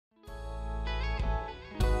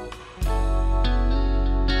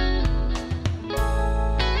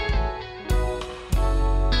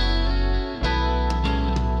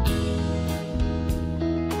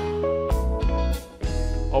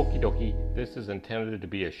This is intended to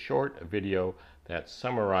be a short video that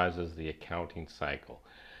summarizes the accounting cycle.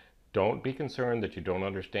 Don't be concerned that you don't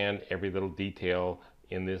understand every little detail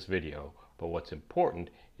in this video, but what's important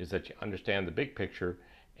is that you understand the big picture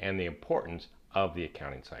and the importance of the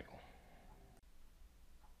accounting cycle.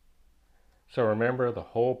 So remember, the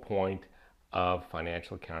whole point of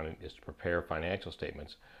financial accounting is to prepare financial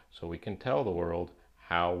statements so we can tell the world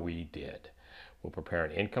how we did. We'll prepare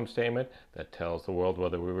an income statement that tells the world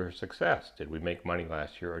whether we were a success. Did we make money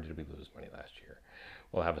last year or did we lose money last year?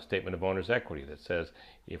 We'll have a statement of owner's equity that says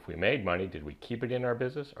if we made money, did we keep it in our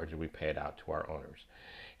business or did we pay it out to our owners?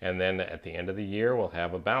 And then at the end of the year, we'll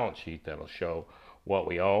have a balance sheet that'll show what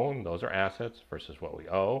we own, those are assets, versus what we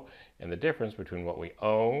owe. And the difference between what we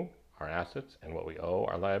owe, our assets, and what we owe,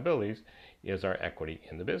 our liabilities, is our equity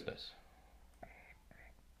in the business.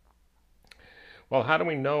 Well, how do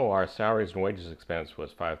we know our salaries and wages expense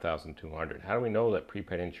was $5,200? How do we know that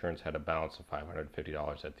prepaid insurance had a balance of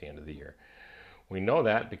 $550 at the end of the year? We know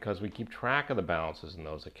that because we keep track of the balances in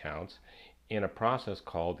those accounts in a process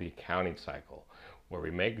called the accounting cycle, where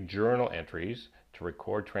we make journal entries to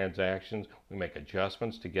record transactions, we make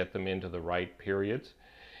adjustments to get them into the right periods,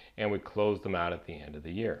 and we close them out at the end of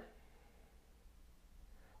the year.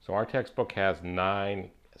 So our textbook has 9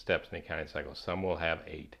 steps in the accounting cycle. Some will have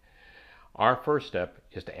 8. Our first step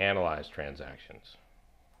is to analyze transactions.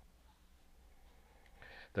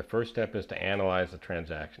 The first step is to analyze the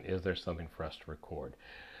transaction. Is there something for us to record?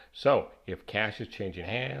 So if cash is changing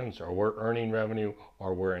hands, or we're earning revenue,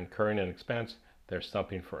 or we're incurring an expense, there's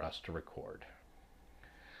something for us to record.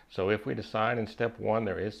 So if we decide in step 1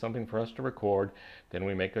 there is something for us to record, then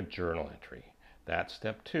we make a journal entry. That's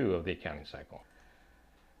step 2 of the accounting cycle.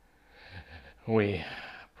 We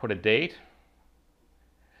put a date.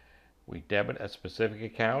 We debit a specific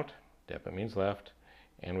account, debit means left,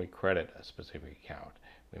 and we credit a specific account.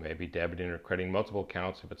 We may be debiting or crediting multiple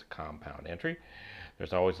accounts if it's a compound entry.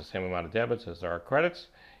 There's always the same amount of debits as there are credits,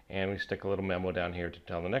 and we stick a little memo down here to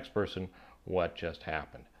tell the next person what just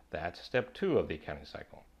happened. That's step 2 of the accounting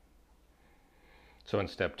cycle. So in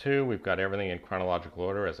step 2, we've got everything in chronological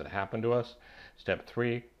order as it happened to us. Step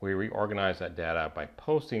 3, we reorganize that data by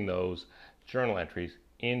posting those journal entries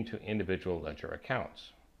into individual ledger accounts.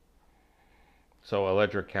 So a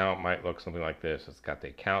ledger account might look something like this. It's got the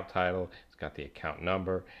account title, it's got the account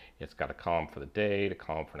number, it's got a column for the date, a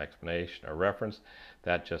column for an explanation, a reference.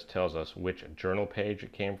 That just tells us which journal page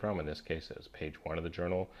it came from. In this case, it was page 1 of the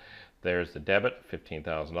journal. There's the debit,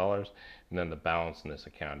 $15,000, and then the balance in this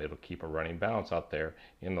account. It'll keep a running balance out there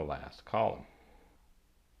in the last column.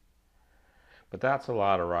 But that's a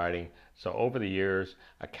lot of writing. So over the years,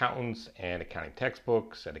 accountants and accounting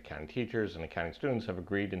textbooks and accounting teachers and accounting students have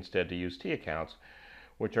agreed instead to use T accounts,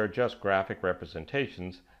 which are just graphic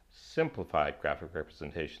representations, simplified graphic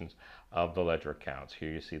representations of the ledger accounts. Here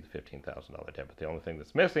you see the $15,000 debit. The only thing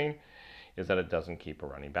that's missing is that it doesn't keep a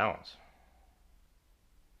running balance.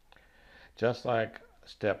 Just like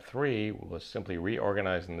step 3 was simply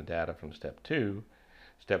reorganizing the data from step 2,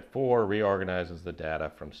 step 4 reorganizes the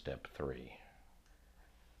data from step 3.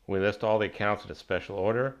 We list all the accounts in a special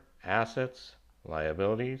order: assets,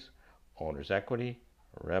 liabilities, owner's equity,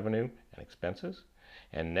 revenue, and expenses.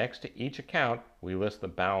 And next to each account, we list the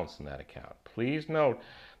balance in that account. Please note,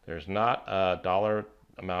 there's not a dollar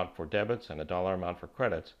amount for debits and a dollar amount for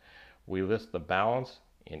credits. We list the balance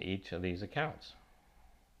in each of these accounts.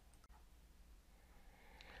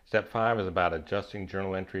 Step 5 is about adjusting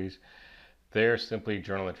journal entries. They're simply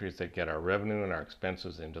journal entries that get our revenue and our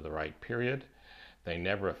expenses into the right period. They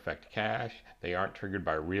never affect cash. They aren't triggered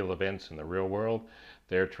by real events in the real world.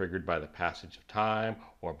 They're triggered by the passage of time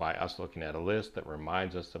or by us looking at a list that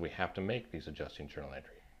reminds us that we have to make these adjusting journal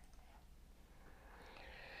entries.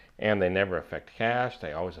 And they never affect cash.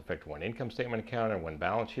 They always affect one income statement account and one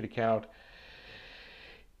balance sheet account.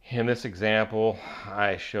 In this example,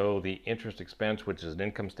 I show the interest expense, which is an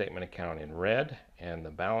income statement account, in red, and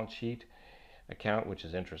the balance sheet account, which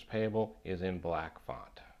is interest payable, is in black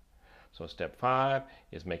font. So step 5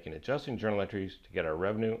 is making adjusting journal entries to get our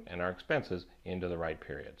revenue and our expenses into the right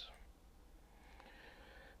periods.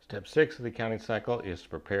 Step 6 of the accounting cycle is to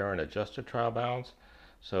prepare an adjusted trial balance.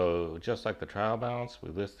 So just like the trial balance, we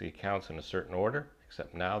list the accounts in a certain order,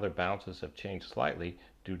 except now their balances have changed slightly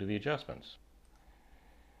due to the adjustments.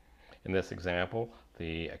 In this example,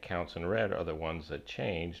 the accounts in red are the ones that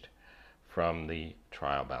changed from the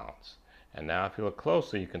trial balance. And now if you look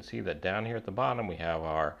closely, you can see that down here at the bottom we have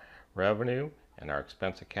our revenue and our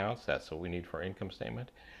expense accounts. That's what we need for our income statement.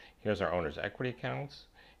 Here's our owner's equity accounts,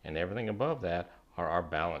 and everything above that are our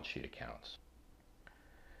balance sheet accounts.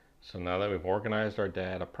 So now that we've organized our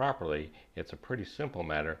data properly, it's a pretty simple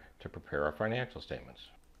matter to prepare our financial statements.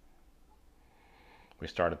 We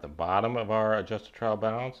start at the bottom of our adjusted trial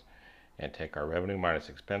balance and take our revenue minus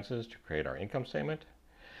expenses to create our income statement.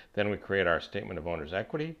 Then we create our statement of owner's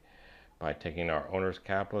equity by taking our owner's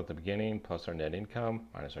capital at the beginning plus our net income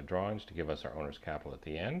minus our drawings to give us our owner's capital at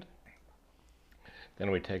the end.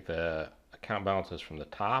 Then we take the account balances from the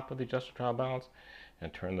top of the adjusted trial balance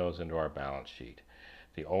and turn those into our balance sheet.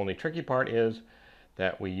 The only tricky part is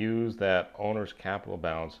that we use that owner's capital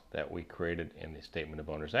balance that we created in the statement of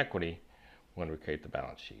owner's equity when we create the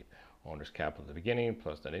balance sheet. Owner's capital at the beginning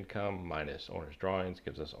plus net income minus owner's drawings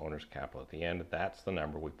gives us owner's capital at the end. That's the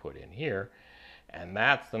number we put in here, and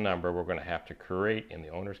that's the number we're going to have to create in the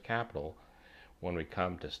owner's capital when we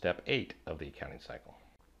come to step 8 of the accounting cycle.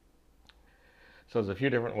 So there's a few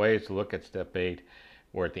different ways to look at step 8.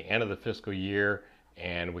 We're at the end of the fiscal year,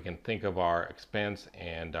 and we can think of our expense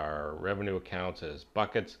and our revenue accounts as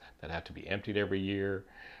buckets that have to be emptied every year.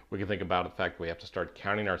 We can think about the fact that we have to start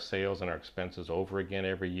counting our sales and our expenses over again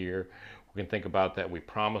every year. We can think about that we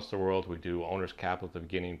promise the world we do owner's capital at the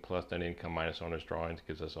beginning plus net income minus owner's drawings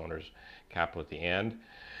gives us owner's capital at the end.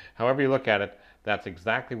 However you look at it, that's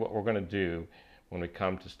exactly what we're going to do when we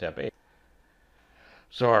come to step 8.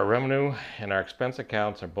 So our revenue and our expense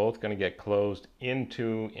accounts are both going to get closed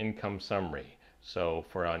into income summary. So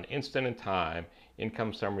for an instant in time,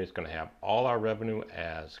 income summary is going to have all our revenue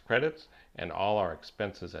as credits and all our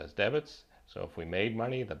expenses as debits. So if we made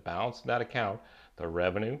money, the balance of that account, the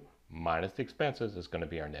revenue minus the expenses is going to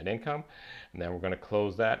be our net income. And then we're going to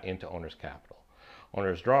close that into owner's capital.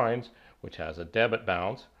 Owner's drawings, which has a debit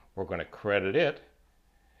balance, we're going to credit it,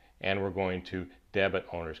 and we're going to debit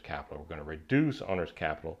owner's capital. We're going to reduce owner's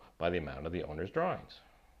capital by the amount of the owner's drawings.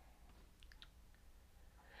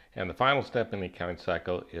 And the final step in the accounting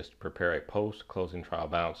cycle is to prepare a post-closing trial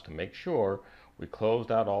balance to make sure we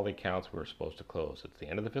closed out all the accounts we were supposed to close. It's the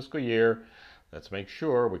end of the fiscal year. Let's make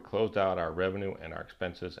sure we closed out our revenue and our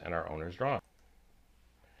expenses and our owner's drawings.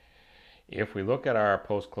 If we look at our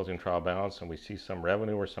post-closing trial balance and we see some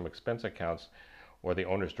revenue or some expense accounts or the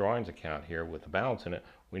owner's drawings account here with a balance in it,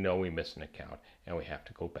 we know we missed an account and we have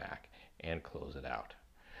to go back and close it out.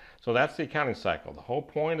 So that's the accounting cycle. The whole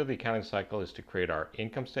point of the accounting cycle is to create our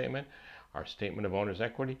income statement, our statement of owner's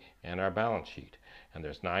equity, and our balance sheet. And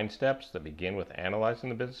there's 9 steps that begin with analyzing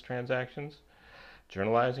the business transactions,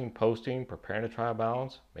 journalizing, posting, preparing a trial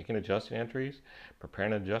balance, making adjusting entries,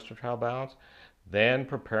 preparing an adjusted trial balance, then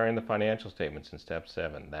preparing the financial statements in step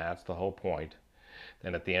 7. That's the whole point.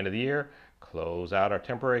 Then at the end of the year, close out our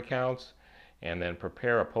temporary accounts, and then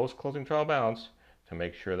prepare a post-closing trial balance to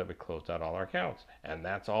make sure that we closed out all our accounts. And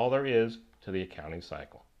that's all there is to the accounting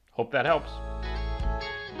cycle. Hope that helps.